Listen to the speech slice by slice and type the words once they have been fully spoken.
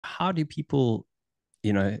how do people,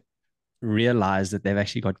 you know, realize that they've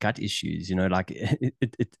actually got gut issues? You know, like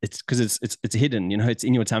it's because it's hidden. You know, it's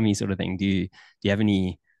in your tummy, sort of thing. Do you have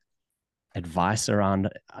any advice around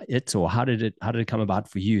it, or how did it come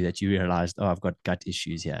about for you that you realized, oh, I've got gut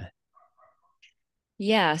issues here?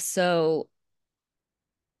 Yeah, so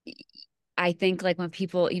I think like when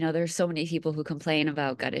people, there's so many people who complain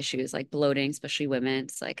about gut issues like bloating, especially women.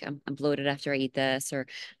 It's like I'm bloated after I eat this, or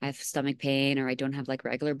I have stomach pain, or I don't have like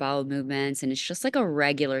regular bowel movements, and it's just like a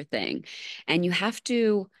regular thing. And you have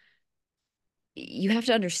to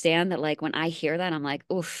understand that like when I hear that, I'm like,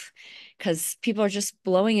 oof, because people are just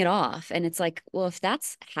blowing it off. And it's like, well, if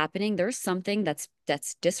that's happening, there's something that's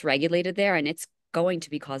dysregulated there, and it's going to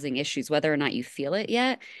be causing issues, whether or not you feel it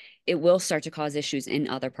yet. It will start to cause issues in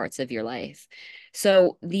other parts of your life.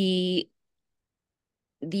 So the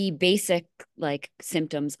basic like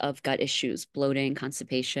symptoms of gut issues, bloating,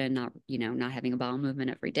 constipation, not having a bowel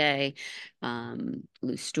movement every day,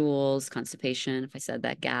 loose stools, constipation, if I said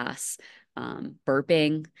that, gas,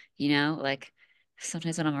 burping, like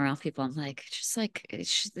sometimes when I'm around people, I'm like, it's just like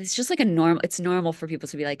it's normal for people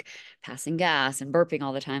to be like passing gas and burping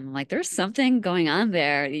all the time. I'm like, there's something going on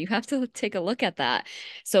there. You have to take a look at that.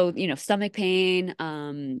 So, stomach pain,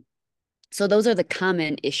 so those are the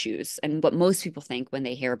common issues and what most people think when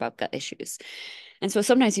they hear about gut issues. And so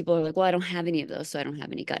sometimes people are like, well, I don't have any of those, so I don't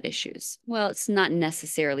have any gut issues. Well, it's not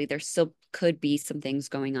necessarily. There still could be some things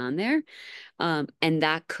going on there. And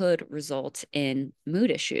that could result in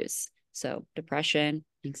mood issues. So depression,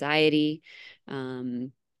 anxiety.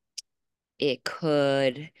 Um, it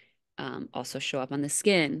could also show up on the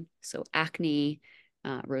skin. So acne,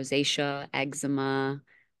 rosacea, eczema,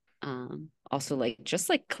 also like just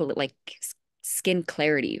like skin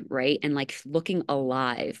clarity, right? And like looking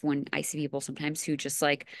alive. When I see people sometimes who just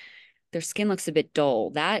like their skin looks a bit dull,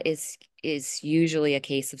 that is usually a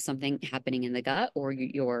case of something happening in the gut or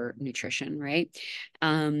your nutrition, right?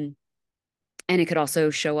 um and it could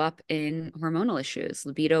also show up in hormonal issues,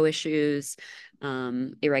 libido issues,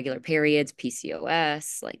 irregular periods,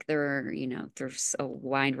 PCOS. Like there's a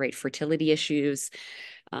wide rate fertility issues.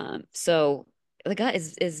 So the gut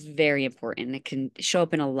is very important. It can show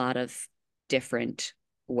up in a lot of different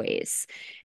ways.